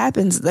it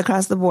happens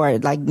across the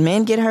board. Like,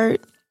 men get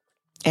hurt,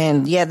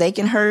 and they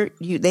can hurt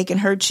you. They can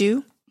hurt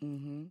you.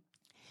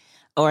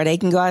 Or they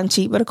can go out and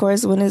cheat, but of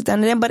course, when it's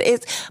done to them. But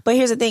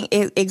here's the thing: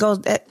 it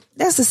goes.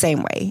 That's the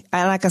same way.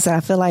 Like I said,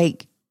 I feel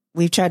like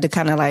we've tried to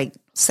kind of like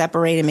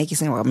separate and make you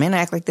say, well, men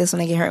act like this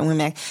when they get hurt, and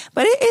women act.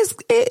 But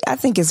I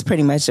think it's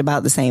pretty much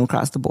about the same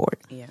across the board.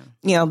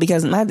 Yeah.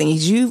 Because my thing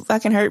is, you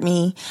fucking hurt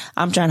me,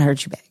 I'm trying to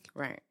hurt you back.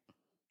 Right.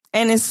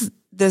 And it's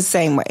the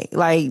same way.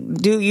 Like,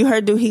 you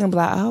hurt dude, he can be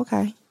like, oh,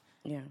 okay.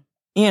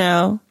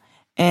 Yeah.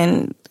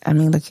 And I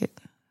mean, look at.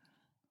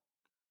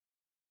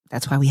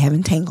 That's why we have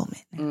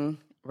entanglement.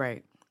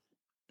 Right.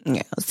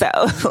 Yeah. So,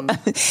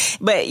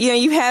 but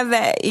you have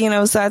that.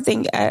 So I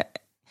think I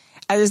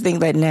just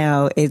think that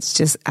now it's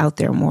just out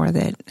there more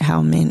that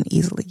how men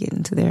easily get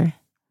into their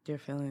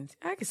feelings.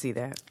 I can see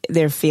that.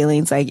 Their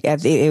feelings, like,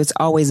 it's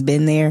always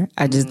been there.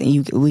 I just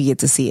think we get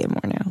to see it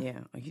more now. Yeah,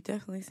 you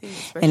definitely see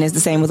it. And it's the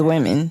same with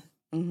women.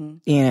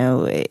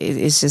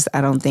 It's just,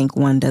 I don't think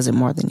one does it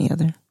more than the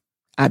other.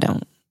 I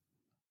don't.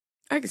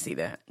 I can see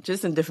that,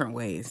 just in different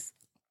ways.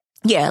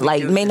 Yeah,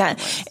 like, may not,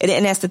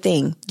 and that's the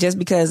thing. Just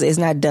because it's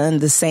not done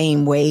the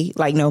same way,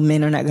 like, no,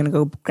 men are not going to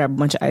go grab a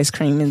bunch of ice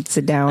cream and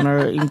sit down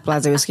or eat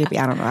Plaza or Skippy.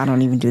 I don't know. I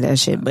don't even do that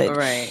shit. But,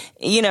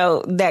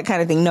 that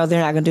kind of thing. No,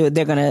 they're not going to do it.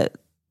 They're going to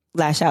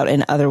lash out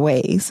in other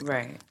ways.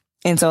 Right.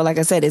 And so, like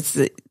I said, it's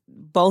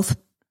both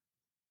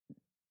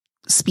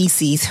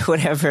species,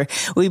 whatever.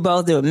 We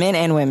both do it. Men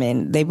and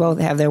women. They both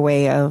have their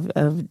way of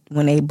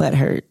when they butt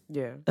hurt,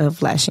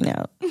 of lashing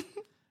out.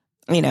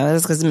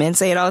 It's because men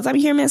say it all the time.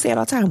 You hear men say it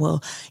all the time.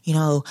 Well,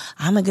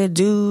 I'm a good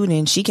dude,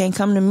 and she can't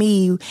come to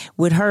me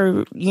with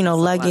her,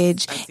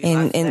 luggage.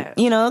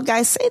 And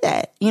guys say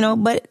that,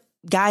 but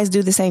guys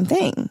do the same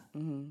thing.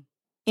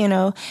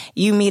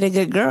 You meet a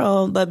good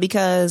girl, but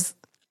because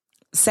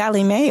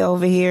Sally Mae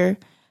over here,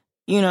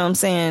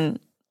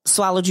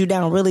 swallowed you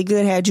down really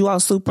good, had you all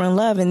super in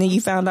love, and then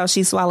you found out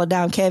she swallowed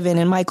down Kevin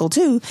and Michael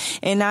too,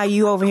 and now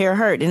you over here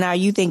hurt, and now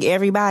you think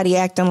everybody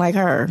acting like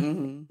her.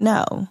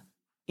 No.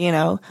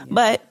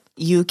 But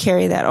you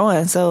carry that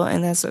on. So,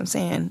 and that's what I'm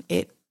saying.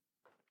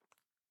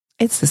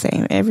 It's the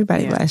same.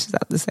 Everybody lashes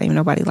out the same.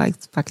 Nobody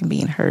likes fucking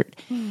being hurt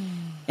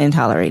and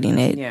tolerating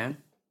it. Yeah.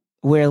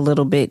 We're a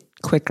little bit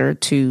quicker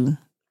to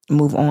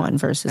move on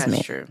versus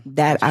men. True.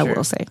 That I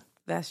will say.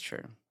 That's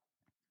true.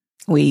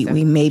 We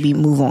maybe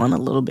move on a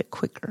little bit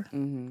quicker.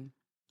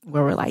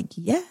 Where we're like,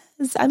 yes,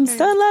 I'm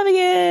still in love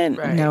again.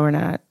 Right. No, we're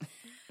not.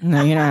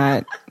 No, you're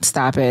not.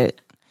 Stop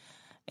it.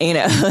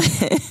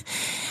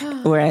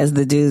 Whereas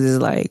the dude is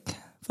like,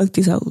 fuck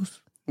these hoes.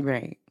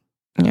 Right.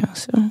 Yeah,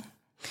 so.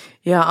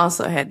 Yeah, I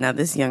also had, now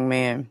this young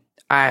man,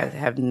 I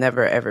have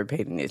never ever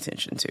paid any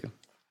attention to.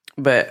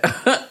 But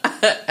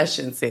I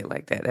shouldn't say it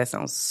like that. That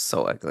sounds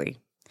so ugly.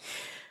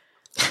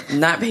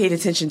 Not paid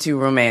attention to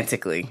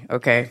romantically,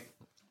 okay?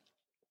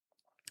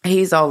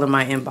 He's all in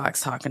my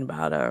inbox talking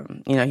about,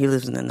 he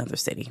lives in another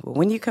city. Well,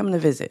 when you come to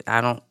visit,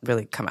 I don't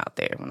really come out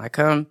there. When I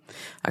come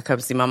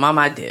see my mom,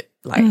 I did.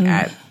 Like,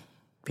 I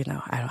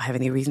don't have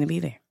any reason to be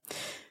there.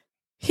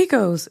 He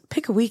goes,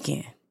 pick a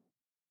weekend.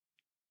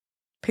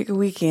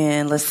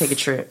 Let's take a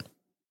trip.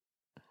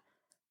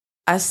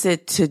 I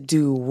said, to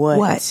do what?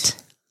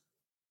 What?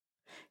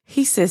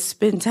 He said,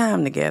 spend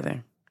time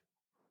together.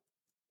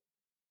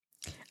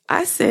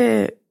 I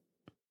said,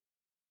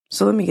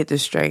 so let me get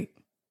this straight.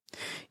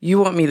 You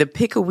want me to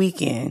pick a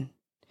weekend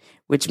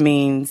which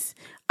means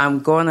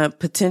I'm going to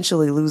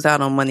potentially lose out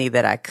on money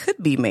that I could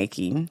be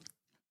making,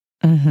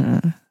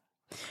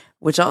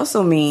 which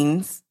also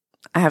means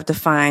I have to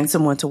find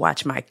someone to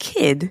watch my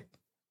kid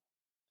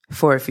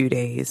for a few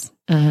days.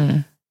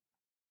 To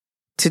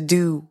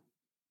do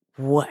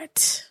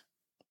what?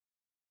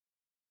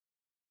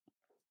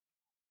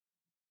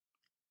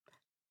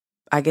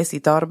 I guess he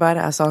thought about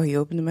it. I saw he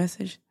opened the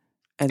message.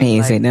 And he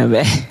ain't say nothing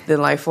back.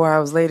 Then like 4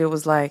 hours later, it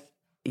was like,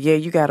 yeah,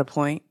 you got a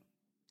point.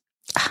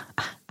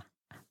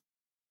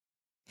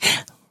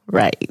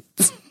 Right.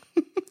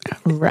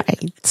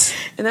 Right.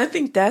 And I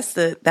think that's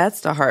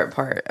the hard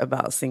part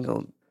about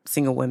single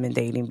women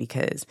dating,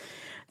 because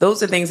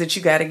those are things that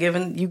you got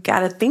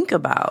to think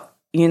about.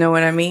 You know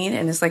what I mean?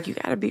 And it's like, you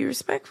got to be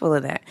respectful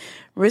of that.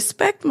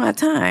 Respect my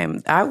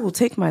time. I will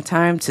take my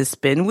time to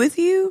spend with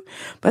you,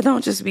 but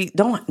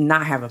don't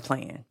not have a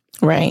plan.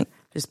 Right.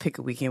 Just pick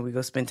a weekend. We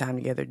go spend time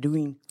together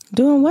doing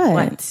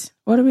what?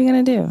 What are we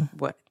going to do?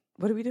 What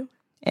do we do?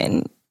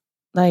 And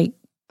like,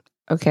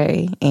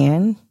 okay.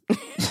 And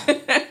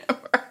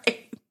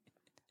right.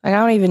 Like, I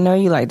don't even know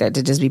you like that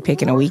to just be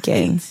picking a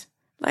weekend.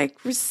 Like,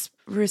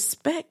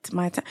 respect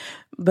my time.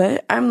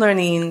 But I'm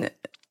learning,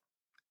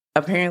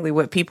 apparently,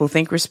 what people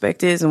think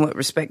respect is and what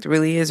respect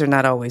really is are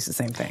not always the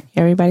same thing.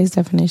 Everybody's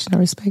definition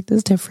of respect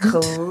is different.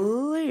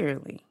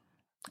 Clearly.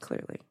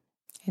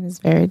 It is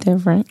very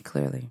different.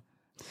 Clearly.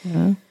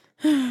 Yeah.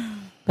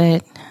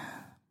 But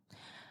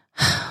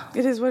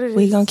it is what it is.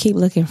 We're going to keep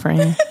looking,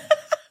 friend.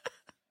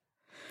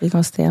 We're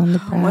going to stay on the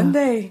prowl. One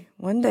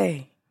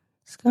day.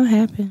 It's going to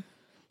happen.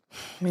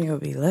 We're going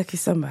to be lucky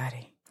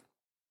somebody.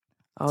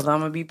 Although I'm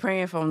going to be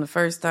praying for him the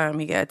first time.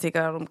 He got to take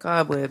all them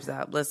cobwebs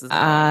out. Bless his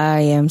heart.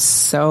 I am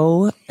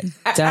so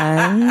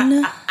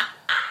done.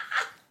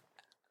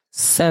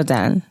 So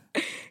done.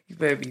 You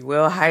better be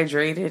well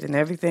hydrated and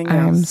everything else.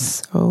 I'm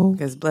so...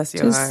 Because bless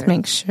your just heart. Just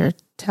make sure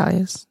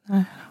Talia's...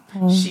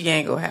 She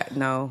ain't going to have...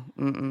 No.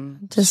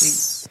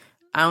 Just...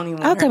 I don't even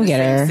want I'll her come in the get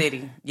same her.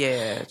 city.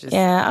 Yeah.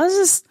 Yeah, I'll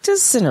just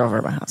send her over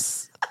to my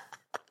house.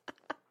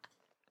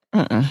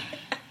 Yeah.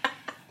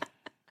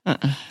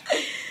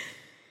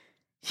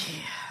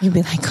 You'd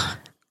be like,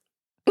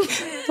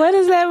 what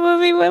is that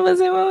movie? What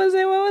was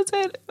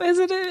it?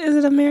 Is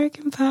it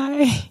American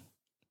Pie?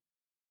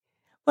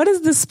 What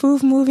is the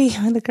spoof movie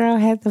when the girl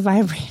had the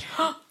vibrator?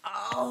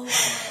 Oh,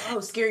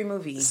 Scary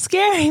Movie.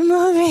 Scary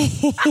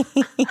Movie.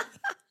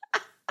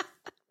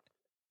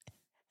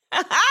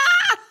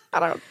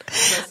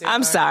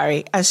 I'm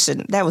sorry. I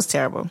shouldn't. That was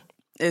terrible.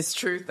 It's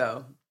truth,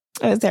 though.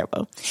 It was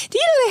terrible. Do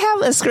you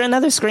know they have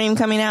another Scream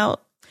coming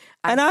out?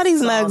 And all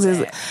these mugs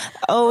is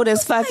old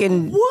as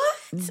fucking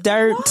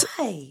dirt.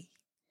 Why?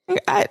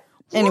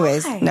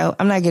 Anyways, no,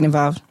 I'm not getting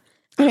involved.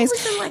 Anyways, I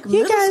was in like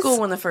middle school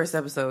when the first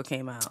episode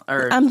came out.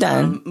 Or I'm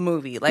done.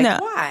 Movie. Like, no,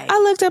 why? I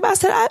looked up. I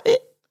said,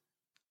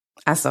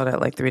 I saw that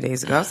like 3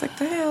 days ago. I was like,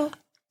 the hell?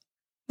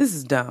 This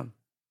is dumb.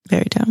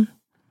 Very dumb.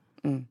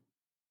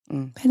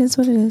 That is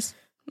what it is.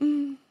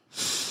 I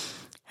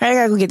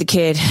gotta go get the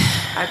kid.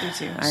 I do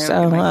too.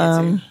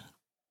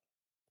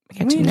 We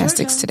got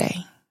gymnastics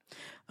today.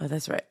 Oh,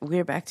 that's right.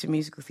 We're back to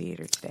musical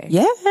theater today.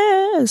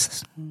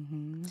 Yes.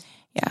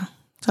 Yeah.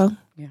 So,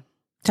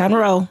 time to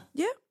roll.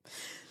 Yeah.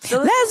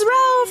 So let's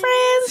roll,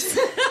 friends.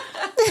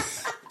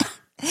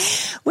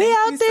 We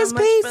out this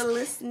piece. For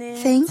listening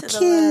Thank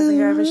to you. The Lies and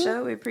Garbage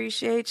Show. We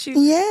appreciate you.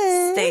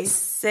 Yes. Stay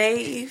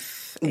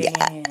safe.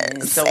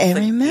 Yes. And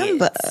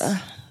remember,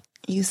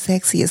 you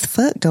sexy as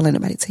fuck. Don't let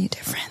nobody tell you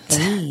different.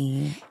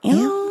 Hey.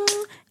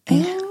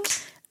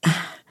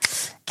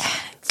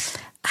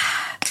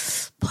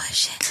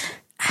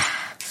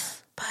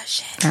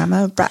 Push it. I'm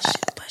a ride.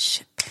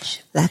 Push it.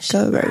 Like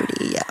a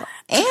rodeo.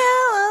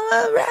 I'm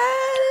a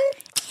ride.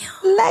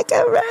 Like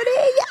a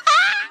rodeo.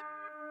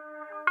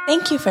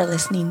 Thank you for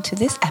listening to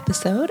this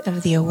episode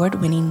of the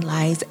award-winning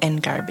Lies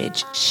and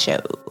Garbage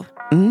Show.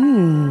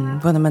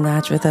 Want to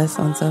menage with us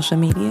on social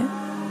media?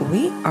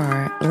 We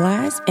are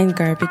Lies and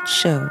Garbage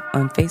Show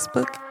on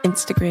Facebook,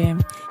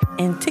 Instagram,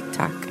 and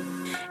TikTok.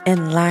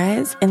 And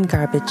Lies and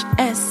Garbage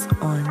S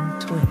on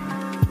Twitter.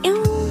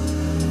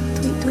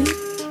 Tweet.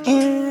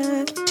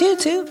 And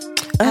toot.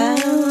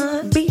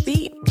 Beep.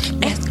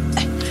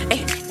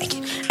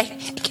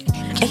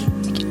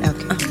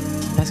 Okay.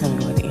 That's going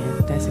to go at the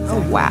end. That's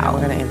exactly wow. how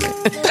we're going to end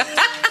it.